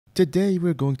Today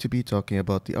we're going to be talking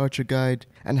about the Archer Guide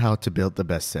and how to build the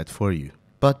best set for you.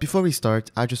 But before we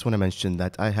start, I just want to mention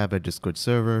that I have a Discord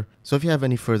server, so if you have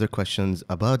any further questions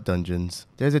about dungeons,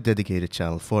 there's a dedicated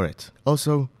channel for it.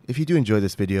 Also, if you do enjoy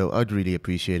this video, I'd really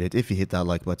appreciate it if you hit that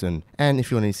like button, and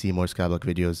if you want to see more Skyblock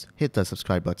videos, hit that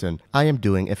subscribe button. I am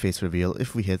doing a face reveal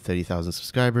if we hit 30,000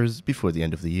 subscribers before the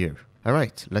end of the year.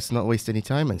 Alright, let's not waste any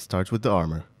time and start with the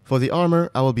armor. For the armor,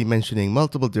 I will be mentioning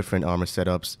multiple different armor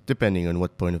setups depending on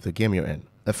what point of the game you're in.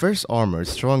 The first armor is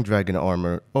Strong Dragon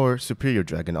Armor or Superior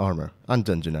Dragon Armor,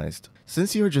 undungeonized.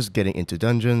 Since you're just getting into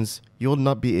dungeons, you will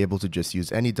not be able to just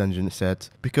use any dungeon set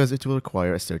because it will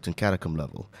require a certain catacomb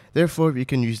level. Therefore, you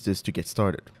can use this to get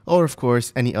started. Or of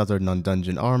course, any other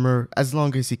non-dungeon armor as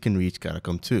long as you can reach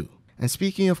Catacomb 2. And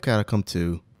speaking of Catacomb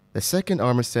 2, the second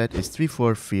armor set is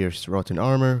 3/4 Fierce Rotten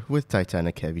Armor with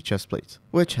Titanic Heavy Chestplate,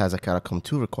 which has a Catacomb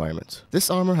 2 requirement. This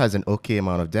armor has an okay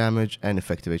amount of damage and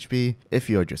effective HP if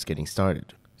you're just getting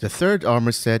started. The third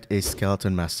armor set is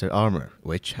Skeleton Master Armor,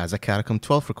 which has a Catacomb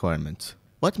 12 requirement.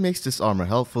 What makes this armor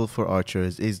helpful for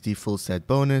archers is the full set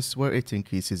bonus where it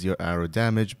increases your arrow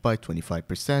damage by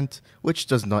 25%, which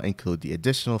does not include the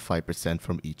additional 5%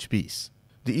 from each piece.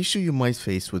 The issue you might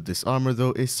face with this armor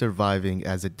though is surviving,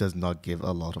 as it does not give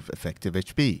a lot of effective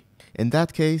HP. In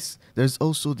that case, there's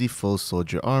also the full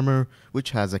soldier armor,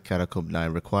 which has a Catacomb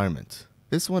 9 requirement.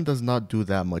 This one does not do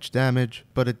that much damage,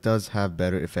 but it does have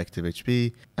better effective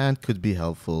HP and could be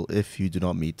helpful if you do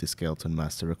not meet the Skeleton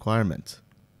Master requirement.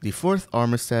 The fourth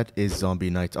armor set is Zombie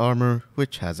Knight Armor,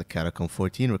 which has a Catacomb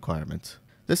 14 requirement.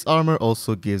 This armor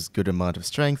also gives good amount of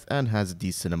strength and has a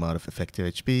decent amount of effective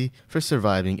HP for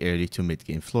surviving early to mid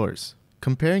game floors.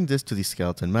 Comparing this to the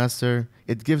Skeleton Master,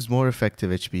 it gives more effective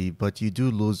HP, but you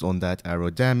do lose on that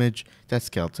arrow damage that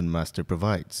Skeleton Master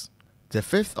provides. The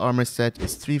fifth armor set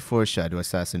is 3/4 Shadow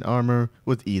Assassin Armor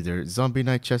with either Zombie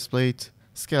Knight Chestplate,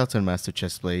 Skeleton Master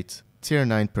Chestplate, Tier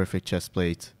 9 Perfect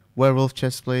Chestplate, Werewolf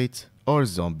Chestplate, or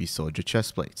Zombie Soldier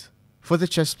Chestplate. For the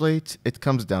chestplate, it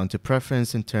comes down to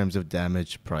preference in terms of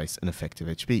damage, price, and effective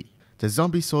HP. The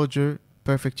Zombie Soldier,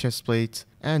 Perfect Chestplate,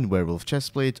 and Werewolf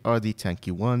Chestplate are the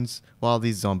tanky ones, while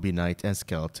the Zombie Knight and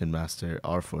Skeleton Master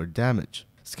are for damage.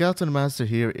 Skeleton Master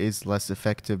here is less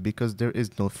effective because there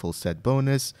is no full set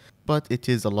bonus, but it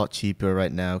is a lot cheaper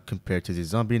right now compared to the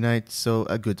Zombie Knight, so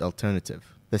a good alternative.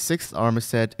 The sixth armor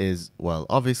set is, well,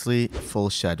 obviously, full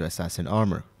Shadow Assassin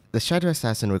Armor. The Shadow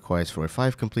Assassin requires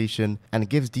 4/5 completion and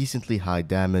gives decently high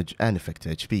damage and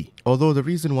effective HP. Although the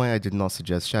reason why I did not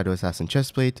suggest Shadow Assassin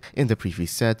Chestplate in the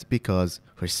previous set because,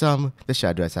 for some, the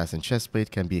Shadow Assassin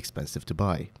Chestplate can be expensive to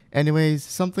buy. Anyways,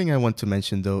 something I want to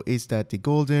mention though is that the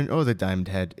Golden or the Diamond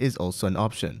Head is also an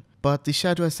option. But the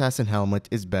Shadow Assassin Helmet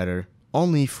is better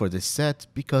only for this set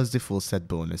because the full set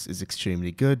bonus is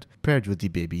extremely good paired with the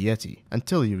Baby Yeti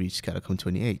until you reach Catacomb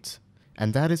 28.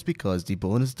 And that is because the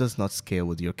bonus does not scale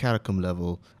with your Catacomb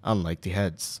level, unlike the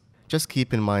heads. Just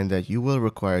keep in mind that you will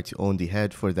require to own the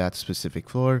head for that specific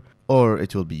floor, or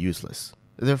it will be useless.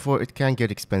 Therefore, it can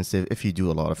get expensive if you do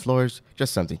a lot of floors,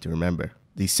 just something to remember.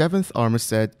 The seventh armor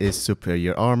set is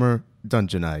Superior Armor,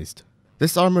 Dungeonized.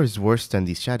 This armor is worse than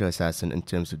the Shadow Assassin in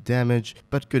terms of damage,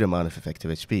 but good amount of effective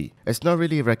HP. It's not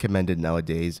really recommended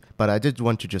nowadays, but I did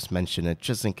want to just mention it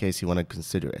just in case you want to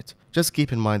consider it. Just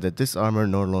keep in mind that this armor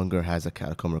no longer has a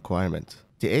Catacomb requirement.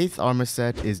 The eighth armor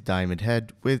set is Diamond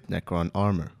Head with Necron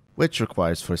Armor, which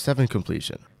requires 4/7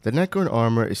 completion. The Necron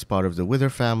Armor is part of the Wither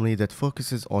family that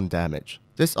focuses on damage.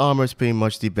 This armor is pretty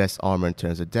much the best armor in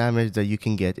terms of damage that you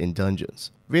can get in dungeons.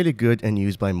 Really good and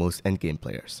used by most endgame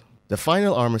players. The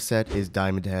final armor set is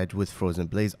Diamond Head with Frozen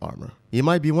Blaze Armor. You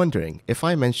might be wondering, if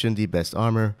I mentioned the best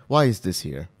armor, why is this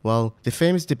here? Well, the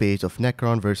famous debate of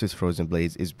Necron versus Frozen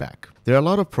Blaze is back. There are a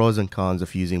lot of pros and cons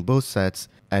of using both sets,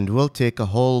 and we'll take a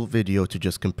whole video to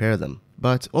just compare them.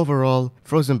 But overall,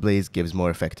 Frozen Blaze gives more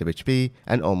effective HP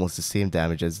and almost the same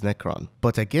damage as Necron.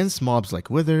 But against mobs like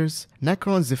Withers,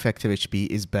 Necron's effective HP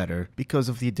is better because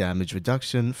of the damage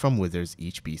reduction from Withers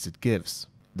each piece it gives.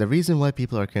 The reason why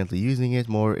people are currently using it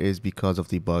more is because of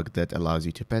the bug that allows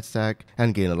you to pet stack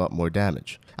and gain a lot more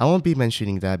damage. I won't be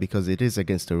mentioning that because it is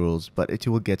against the rules, but it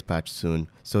will get patched soon,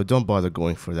 so don't bother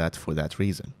going for that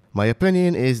reason. My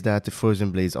opinion is that the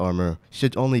Frozen Blaze armor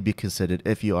should only be considered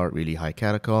if you are really high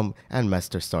Catacomb and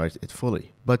master start it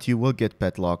fully. But you will get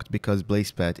pet locked because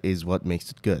Blaze Pet is what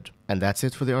makes it good. And that's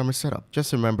it for the armor setup.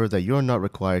 Just remember that you're not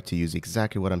required to use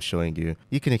exactly what I'm showing you.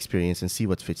 You can experience and see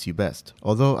what fits you best.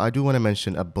 Although I do want to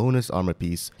mention a bonus armor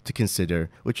piece to consider,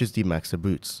 which is the Maxer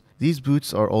Boots. These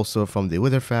boots are also from the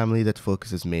Wither family that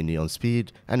focuses mainly on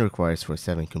speed and requires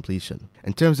 4/7 completion.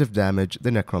 In terms of damage, the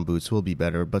Necron boots will be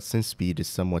better, but since speed is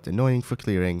somewhat annoying for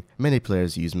clearing, many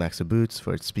players use Maxa boots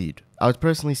for its speed. I would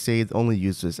personally say only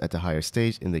use this at a higher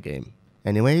stage in the game.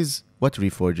 Anyways, what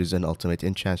reforges and ultimate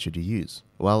enchant should you use?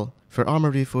 Well, for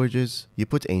armor reforges, you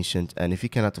put Ancient, and if you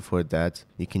cannot afford that,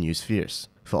 you can use Fierce.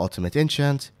 For ultimate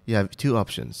enchant, you have two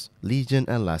options, Legion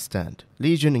and Last Stand.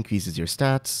 Legion increases your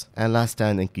stats, and Last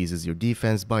Stand increases your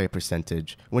defense by a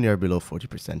percentage when you are below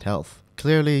 40% health.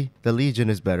 Clearly, the Legion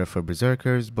is better for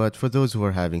Berserkers, but for those who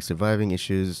are having surviving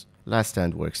issues, Last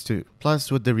Stand works too.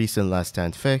 Plus, with the recent Last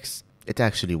Stand fix, it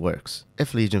actually works.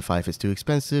 If Legion 5 is too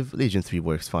expensive, Legion 3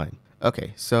 works fine.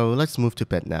 Okay, so let's move to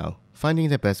pet now. Finding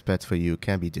the best pet for you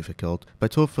can be difficult,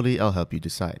 but hopefully I'll help you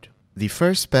decide. The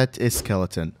first pet is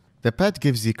Skeleton. The pet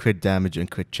gives you crit damage and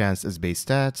crit chance as base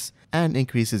stats, and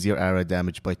increases your arrow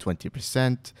damage by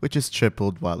 20%, which is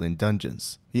tripled while in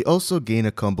dungeons. You also gain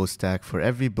a combo stack for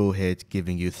every bow hit,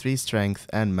 giving you 3 strength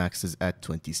and maxes at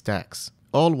 20 stacks.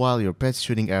 All while your pet's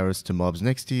shooting arrows to mobs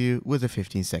next to you with a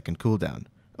 15-second cooldown.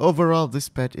 Overall, this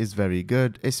pet is very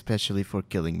good, especially for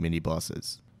killing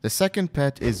mini-bosses. The second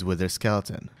pet is Wither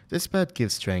Skeleton. This pet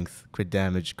gives strength, crit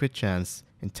damage, crit chance,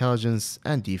 intelligence,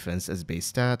 and defense as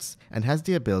base stats, and has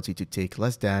the ability to take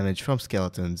less damage from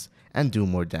skeletons and do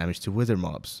more damage to wither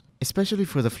mobs. Especially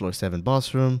for the floor 7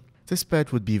 boss room, this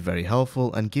pet would be very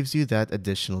helpful and gives you that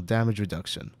additional damage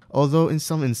reduction. Although in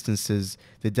some instances,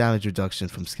 the damage reduction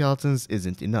from skeletons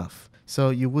isn't enough,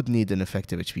 so you would need an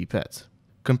effective HP pet.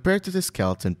 Compared to the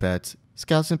Skeleton pet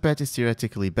is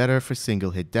theoretically better for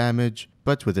single hit damage,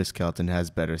 but Wither Skeleton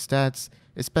has better stats,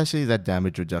 especially that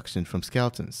damage reduction from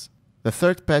skeletons. The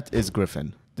third pet is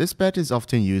Griffin. This pet is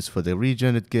often used for the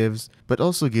regen it gives, but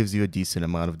also gives you a decent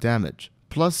amount of damage.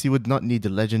 Plus, you would not need the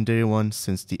legendary one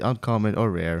since the uncommon or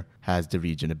rare has the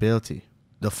regen ability.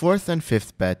 The fourth and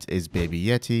fifth pet is Baby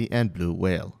Yeti and Blue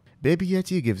Whale. Baby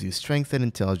Yeti gives you strength and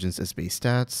intelligence as base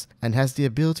stats, and has the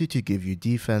ability to give you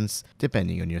defense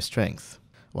depending on your strength.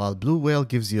 While Blue Whale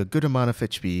gives you a good amount of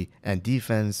HP and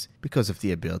defense because of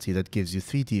the ability that gives you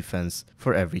 3 defense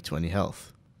for every 20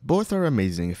 health. Both are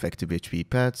amazing effective HP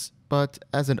pets, but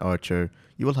as an archer,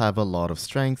 you will have a lot of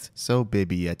strength, so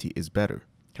Baby Yeti is better.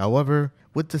 However,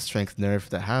 with the strength nerf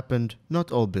that happened,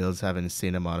 not all builds have an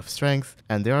insane amount of strength,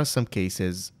 and there are some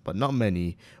cases, but not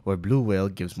many, where Blue Whale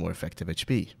gives more effective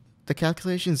HP. The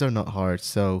calculations are not hard,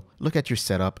 so look at your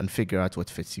setup and figure out what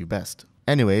fits you best.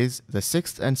 Anyways, the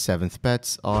 6th and 7th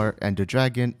pets are Ender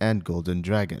Dragon and Golden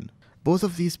Dragon. Both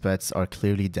of these pets are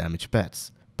clearly damage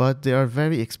pets, but they are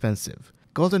very expensive.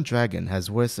 Golden Dragon has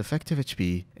worse effective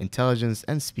HP, intelligence,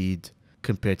 and speed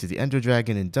compared to the Ender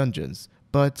Dragon in dungeons,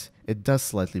 but it does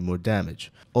slightly more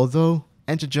damage. Although,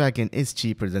 Ender Dragon is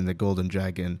cheaper than the Golden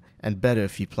Dragon and better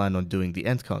if you plan on doing the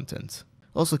end content.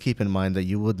 Also keep in mind that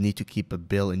you would need to keep a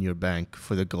bill in your bank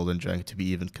for the Golden Dragon to be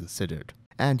even considered.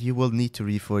 And you will need to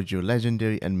reforge your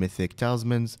legendary and mythic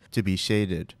talismans to be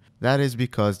shaded. That is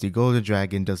because the Golden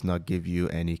Dragon does not give you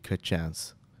any crit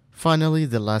chance. Finally,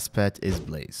 the last pet is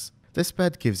Blaze. This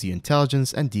pet gives you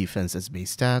intelligence and defense as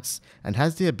base stats, and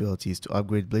has the abilities to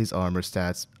upgrade Blaze armor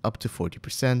stats up to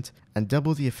 40% and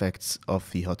double the effects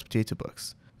of the Hot Potato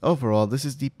Bucks. Overall, this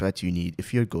is the pet you need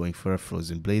if you're going for a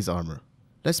frozen Blaze armor.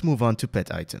 Let's move on to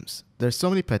pet items. There's so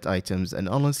many pet items, and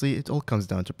honestly it all comes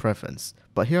down to preference,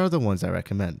 but here are the ones I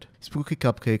recommend. Spooky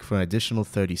Cupcake for an additional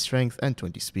 30 strength and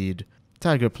 20 speed,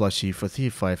 Tiger Plushie for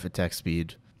 35 attack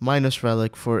speed, Minus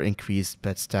Relic for increased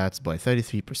pet stats by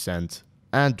 33%,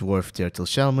 and Dwarf Turtle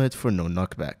Shelmet for no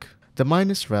knockback. The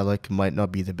Minus Relic might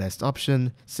not be the best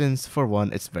option, since for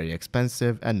one it's very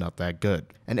expensive and not that good.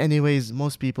 And anyways,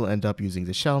 most people end up using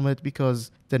the Shelmet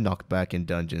because the knockback in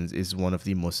dungeons is one of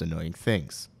the most annoying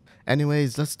things.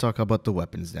 Anyways, let's talk about the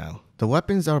weapons now. The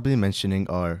weapons I'll be mentioning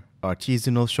are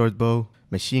Artisanal Short Bow,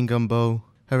 Machine Gun Bow,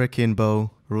 Hurricane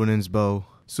Bow, Runin's Bow,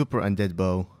 Super Undead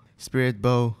Bow, Spirit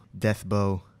Bow, Death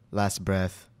Bow, Last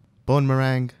Breath, Bone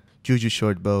Meringue, Juju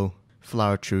Short Bow,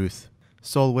 Flower Truth,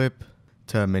 Soul Whip,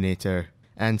 Terminator,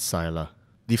 and Scylla.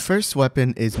 The first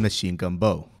weapon is Machine Gun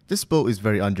Bow. This bow is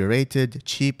very underrated,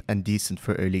 cheap, and decent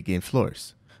for early game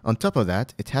floors. On top of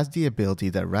that, it has the ability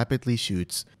that rapidly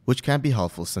shoots, which can be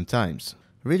helpful sometimes.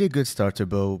 Really good starter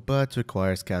bow, but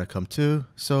requires Catacomb 2,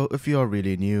 so if you are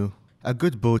really new, a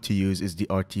good bow to use is the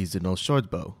Artisanal Short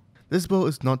Bow. This bow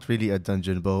is not really a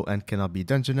dungeon bow and cannot be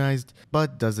dungeonized,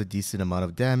 but does a decent amount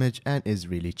of damage and is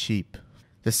really cheap.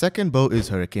 The second bow is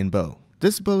Hurricane Bow.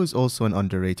 This bow is also an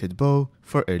underrated bow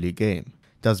for early game.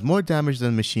 Does more damage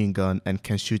than machine gun and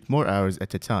can shoot more arrows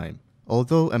at a time.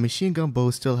 Although a machine gun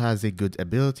bow still has a good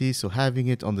ability, so having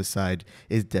it on the side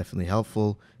is definitely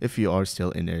helpful if you are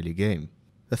still in early game.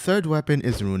 The third weapon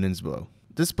is Runin's bow.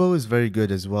 This bow is very good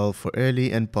as well for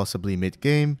early and possibly mid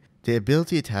game. The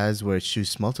ability it has where it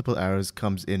shoots multiple arrows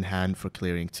comes in hand for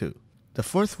clearing too. The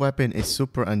fourth weapon is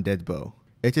Super Undead Bow.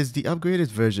 It is the upgraded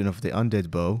version of the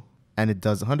Undead Bow, and it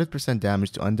does 100%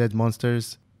 damage to undead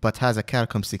monsters, but has a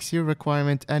Catacomb 6 year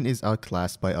requirement and is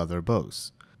outclassed by other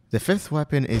bows. The fifth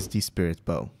weapon is the Spirit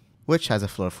Bow, which has a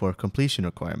floor 4 completion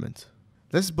requirement.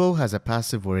 This bow has a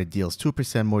passive where it deals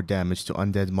 2% more damage to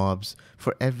undead mobs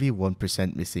for every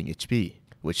 1% missing HP,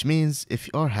 which means if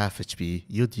you are half HP,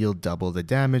 you deal double the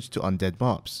damage to undead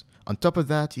mobs. On top of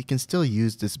that, you can still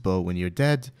use this bow when you're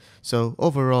dead, so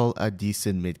overall a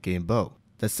decent mid-game bow.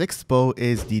 The sixth bow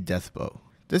is the Death Bow.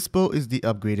 This bow is the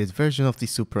upgraded version of the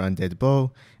Super Undead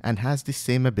Bow and has the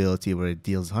same ability where it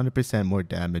deals 100% more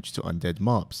damage to undead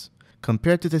mobs.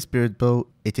 Compared to the Spirit Bow,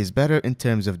 it is better in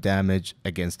terms of damage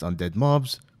against undead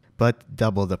mobs, but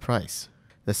double the price.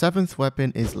 The seventh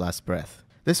weapon is Last Breath.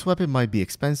 This weapon might be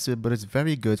expensive, but it's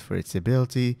very good for its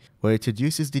ability, where it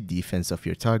reduces the defense of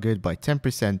your target by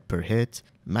 10% per hit,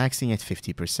 maxing at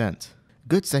 50%.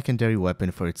 Good secondary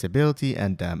weapon for its ability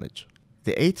and damage.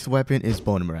 The eighth weapon is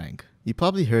Boomerang. You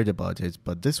probably heard about it,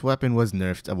 but this weapon was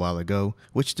nerfed a while ago,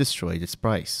 which destroyed its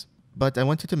price. But I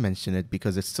wanted to mention it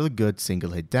because it's still good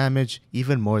single hit damage,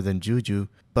 even more than Juju,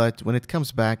 but when it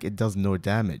comes back it does no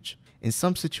damage. In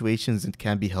some situations it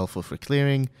can be helpful for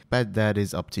clearing, but that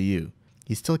is up to you.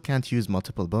 You still can't use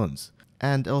multiple bones.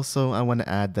 And also I want to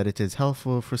add that it is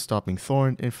helpful for stopping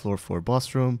Thorn in floor 4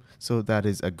 boss room, so that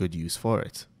is a good use for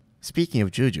it. Speaking of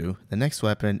Juju, the next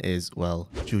weapon is, well,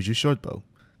 Juju Shortbow.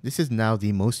 This is now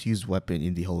the most used weapon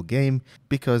in the whole game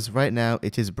because right now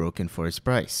it is broken for its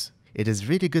price. It is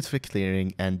really good for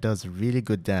clearing and does really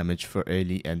good damage for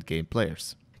early end game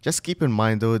players. Just keep in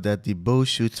mind though that the bow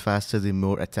shoots faster the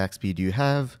more attack speed you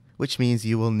have, which means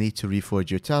you will need to reforge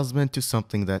your talisman to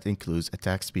something that includes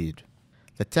attack speed.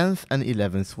 The 10th and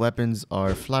 11th weapons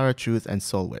are Flower Truth and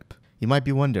Soul Whip. You might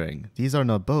be wondering, these are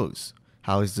not bows.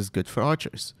 How is this good for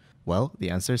archers? Well,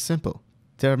 the answer is simple.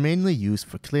 They are mainly used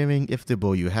for clearing if the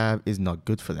bow you have is not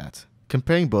good for that.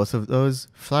 Comparing both of those,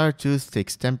 Flower Tooth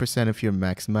takes 10% of your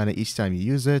max mana each time you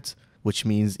use it, which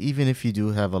means even if you do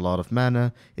have a lot of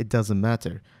mana, it doesn't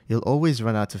matter. You'll always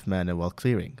run out of mana while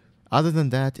clearing. Other than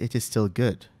that, it is still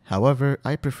good. However,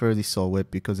 I prefer the Soul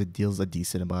Whip because it deals a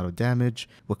decent amount of damage,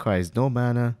 requires no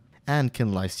mana, and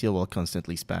can lifesteal while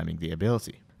constantly spamming the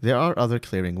ability. There are other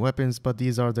clearing weapons, but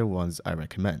these are the ones I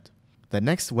recommend. The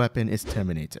next weapon is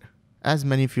Terminator. As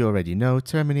many of you already know,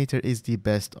 Terminator is the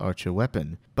best archer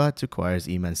weapon, but requires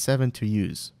E-Man 7 to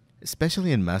use.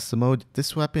 Especially in Master Mode,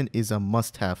 this weapon is a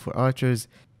must-have for archers,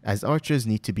 as archers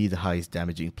need to be the highest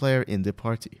damaging player in the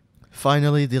party.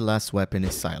 Finally, the last weapon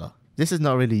is Scylla. This is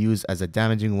not really used as a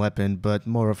damaging weapon, but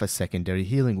more of a secondary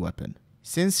healing weapon.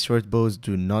 Since short bows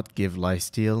do not give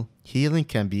lifesteal, healing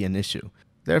can be an issue.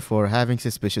 Therefore, having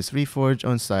Suspicious Reforge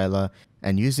on Scylla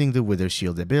and using the Wither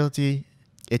Shield ability,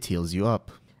 it heals you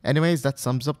up. Anyways, that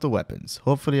sums up the weapons.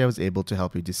 Hopefully I was able to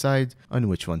help you decide on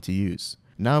which one to use.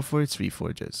 Now for its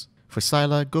reforges. For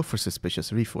Scylla, go for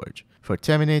Suspicious Reforge. For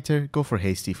Terminator, go for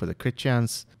Hasty for the crit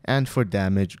chance. And for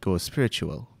damage, go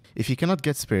Spiritual. If you cannot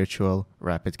get Spiritual,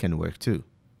 Rapid can work too.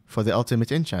 For the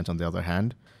ultimate enchant on the other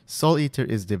hand, Soul Eater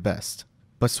is the best.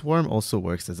 But Swarm also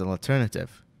works as an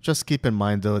alternative. Just keep in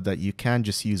mind though that you can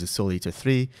just use a Soul Eater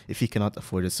 3 if you cannot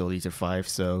afford a Soul Eater 5,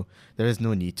 so there is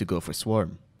no need to go for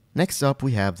Swarm. Next up,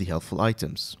 we have the helpful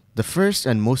items. The first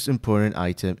and most important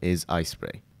item is Ice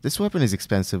Spray. This weapon is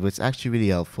expensive, but it's actually really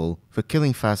helpful for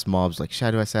killing fast mobs like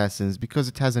Shadow Assassins because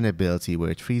it has an ability where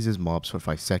it freezes mobs for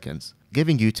 5 seconds,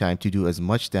 giving you time to do as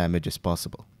much damage as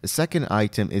possible. The second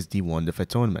item is the Wand of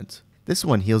Atonement. This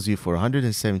one heals you for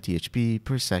 170 HP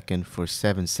per second for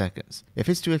 7 seconds. If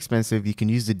it's too expensive, you can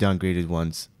use the downgraded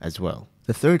ones as well.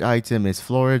 The third item is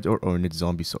Florid or Ornate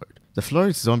Zombie Sword. The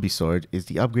Florid Zombie Sword is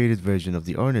the upgraded version of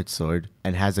the Ornate Sword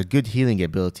and has a good healing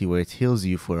ability where it heals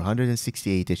you for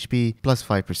 168 HP plus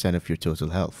 5% of your total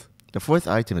health. The fourth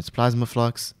item is Plasma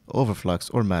Flux, Overflux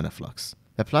or Mana Flux.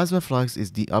 The Plasma Flux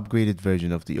is the upgraded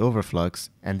version of the Overflux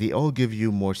and they all give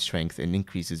you more strength and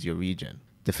increases your regen.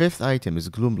 The fifth item is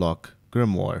Gloomblock,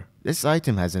 Grimoire. This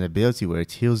item has an ability where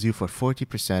it heals you for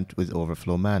 40% with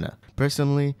overflow mana.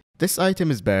 Personally, this item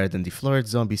is better than the Florid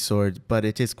Zombie Sword, but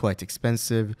it is quite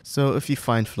expensive, so if you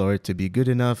find Florid to be good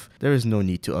enough, there is no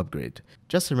need to upgrade.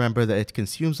 Just remember that it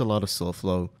consumes a lot of soul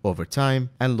flow over time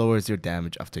and lowers your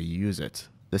damage after you use it.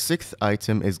 The 6th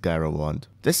item is Gyro Wand.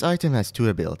 This item has 2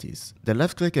 abilities. The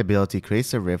left click ability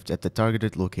creates a rift at the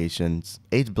targeted locations,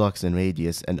 8 blocks in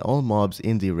radius, and all mobs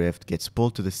in the rift gets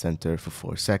pulled to the center for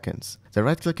 4 seconds. The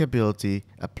right click ability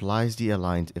applies the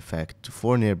aligned effect to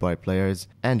 4 nearby players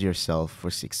and yourself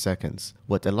for 6 seconds.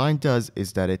 What aligned does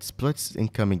is that it splits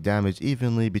incoming damage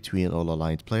evenly between all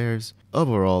aligned players.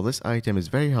 Overall, this item is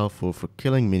very helpful for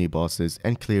killing mini bosses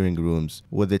and clearing rooms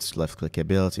with its left click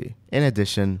ability. In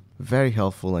addition, very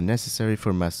helpful and necessary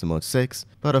for Master Mode 6,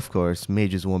 but of course,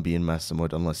 mages won't be in Master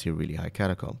Mode unless you're really high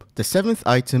catacomb. The 7th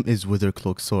item is Wither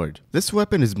Cloak Sword. This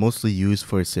weapon is mostly used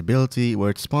for its ability where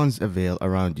it spawns a veil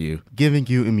around you, giving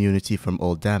you immunity from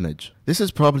all damage. This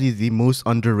is probably the most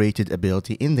underrated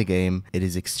ability in the game. It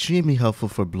is extremely helpful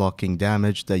for blocking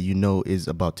damage that you know is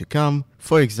about to come,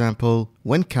 for example,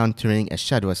 when countering a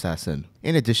Shadow Assassin.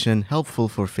 In addition, helpful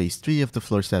for phase 3 of the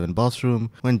floor 7 boss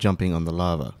room when jumping on the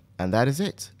lava. And that is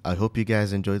it. I hope you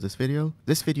guys enjoyed this video.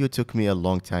 This video took me a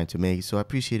long time to make, so I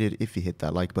appreciate it if you hit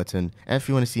that like button. And if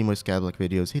you want to see more Skyblock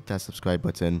videos, hit that subscribe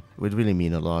button. It would really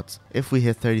mean a lot. If we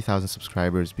hit 30,000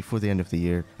 subscribers before the end of the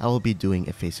year, I will be doing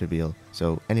a face reveal.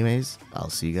 So anyways,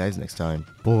 I'll see you guys next time.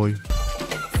 Bye.